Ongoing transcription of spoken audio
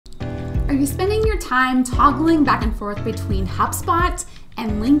Are you spending your time toggling back and forth between HubSpot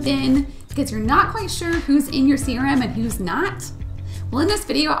and LinkedIn because you're not quite sure who's in your CRM and who's not? Well, in this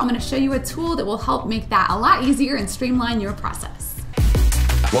video, I'm going to show you a tool that will help make that a lot easier and streamline your process.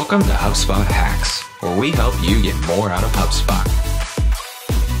 Welcome to HubSpot Hacks, where we help you get more out of HubSpot.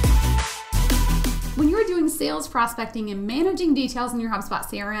 When you're doing sales prospecting and managing details in your HubSpot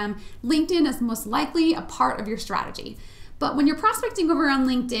CRM, LinkedIn is most likely a part of your strategy. But when you're prospecting over on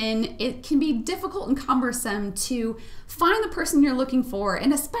LinkedIn, it can be difficult and cumbersome to find the person you're looking for.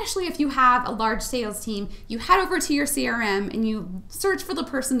 And especially if you have a large sales team, you head over to your CRM and you search for the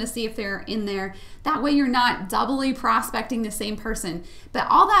person to see if they're in there. That way you're not doubly prospecting the same person. But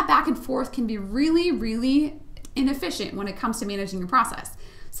all that back and forth can be really, really inefficient when it comes to managing your process.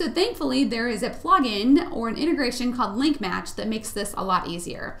 So thankfully, there is a plugin or an integration called LinkMatch that makes this a lot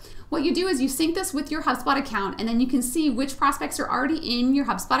easier. What you do is you sync this with your HubSpot account, and then you can see which prospects are already in your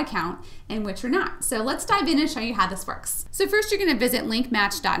HubSpot account and which are not. So let's dive in and show you how this works. So first you're gonna visit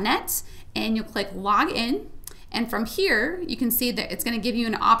linkmatch.net and you'll click log in. And from here, you can see that it's gonna give you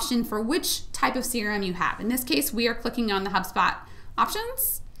an option for which type of CRM you have. In this case, we are clicking on the HubSpot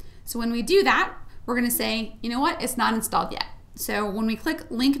options. So when we do that, we're gonna say, you know what, it's not installed yet. So when we click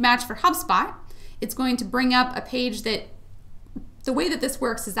LinkMatch for HubSpot, it's going to bring up a page that, the way that this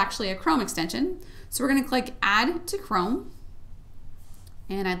works is actually a Chrome extension. So we're going to click Add to Chrome,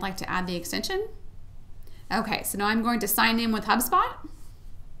 and I'd like to add the extension. Okay, so now I'm going to sign in with HubSpot.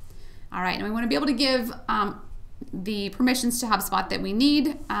 All right, and we want to be able to give the permissions to HubSpot that we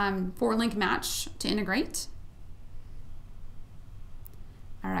need for LinkMatch to integrate.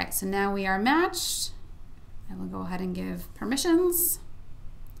 All right, so now we are matched. I will go ahead and give permissions.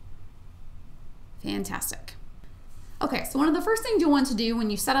 Fantastic. Okay, so one of the first things you'll want to do when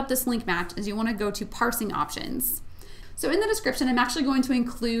you set up this link match is you want to go to parsing options. So in the description, I'm actually going to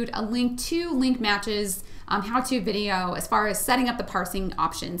include a link to LinkMatch's how-to video as far as setting up the parsing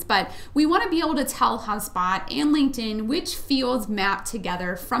options. But we want to be able to tell HubSpot and LinkedIn which fields map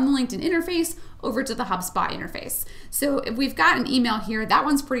together from the LinkedIn interface over to the HubSpot interface. So if we've got an email here, that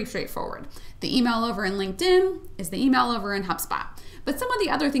one's pretty straightforward. The email over in LinkedIn is the email over in HubSpot. But some of the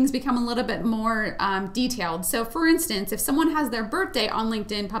other things become a little bit more detailed. So for instance, if someone has their birthday on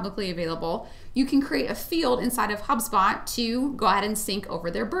LinkedIn publicly available, you can create a field inside of HubSpot to go ahead and sync over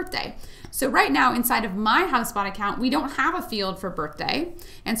their birthday. So right now inside of my HubSpot account, we don't have a field for birthday.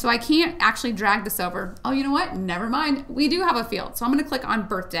 And so I can't actually drag this over. Oh, you know what? Never mind. We do have a field. So I'm going to click on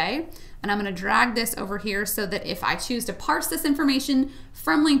birthday and I'm going to drag this over here so that if I choose to parse this information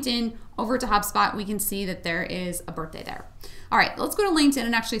from LinkedIn over to HubSpot, we can see that there is a birthday there. All right, let's go to LinkedIn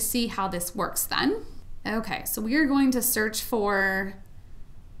and actually see how this works then. Okay, so we are going to search for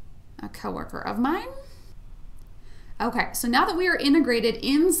a coworker of mine. Okay, so now that we are integrated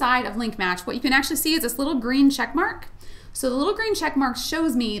inside of LinkMatch, what you can actually see is this little green check mark. So the little green check mark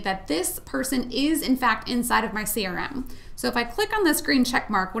shows me that this person is in fact inside of my CRM. So if I click on this green check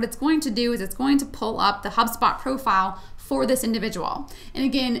mark, what it's going to do is it's going to pull up the HubSpot profile for this individual. And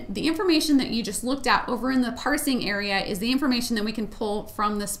again, the information that you just looked at over in the parsing area is the information that we can pull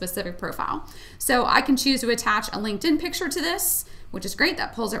from this specific profile. So I can choose to attach a LinkedIn picture to this, which is great.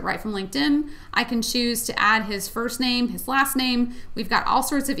 That pulls it right from LinkedIn. I can choose to add his first name, his last name. We've got all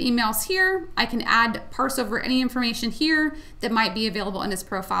sorts of emails here. I can parse over any information here that might be available in his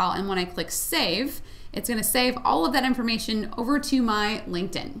profile. And when I click save, it's going to save all of that information over to my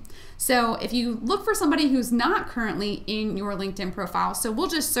LinkedIn. So if you look for somebody who's not currently in your LinkedIn profile, so we'll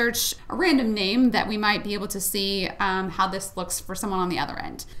just search a random name that we might be able to see how this looks for someone on the other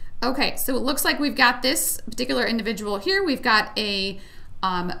end. Okay, so it looks like we've got this particular individual here. We've got a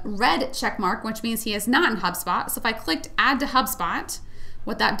red check mark, which means he is not in HubSpot. So if I clicked add to HubSpot,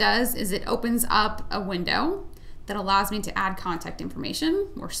 what that does is it opens up a window that allows me to add contact information.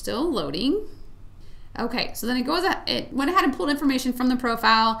 We're still loading. Okay, so then it went ahead and pulled information from the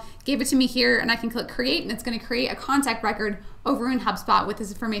profile, gave it to me here, and I can click create, and it's going to create a contact record over in HubSpot with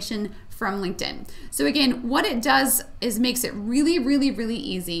this information from LinkedIn. So again, what it does is makes it really, really, really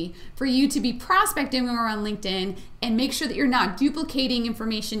easy for you to be prospecting over on LinkedIn and make sure that you're not duplicating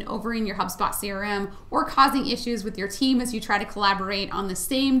information over in your HubSpot CRM or causing issues with your team as you try to collaborate on the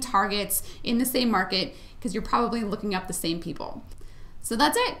same targets in the same market because you're probably looking up the same people. So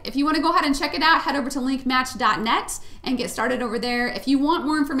that's it. If you want to go ahead and check it out, head over to linkmatch.net and get started over there. If you want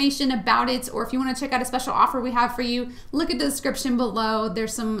more information about it, or if you want to check out a special offer we have for you, look at the description below.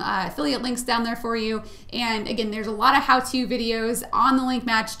 There's some affiliate links down there for you. And again, there's a lot of how-to videos on the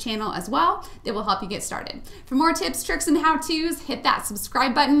LinkMatch channel as well that will help you get started. For more tips, tricks, and how-tos, hit that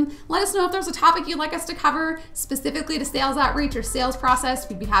subscribe button. Let us know if there's a topic you'd like us to cover specifically to sales outreach or sales process.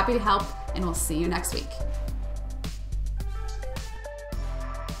 We'd be happy to help, and we'll see you next week.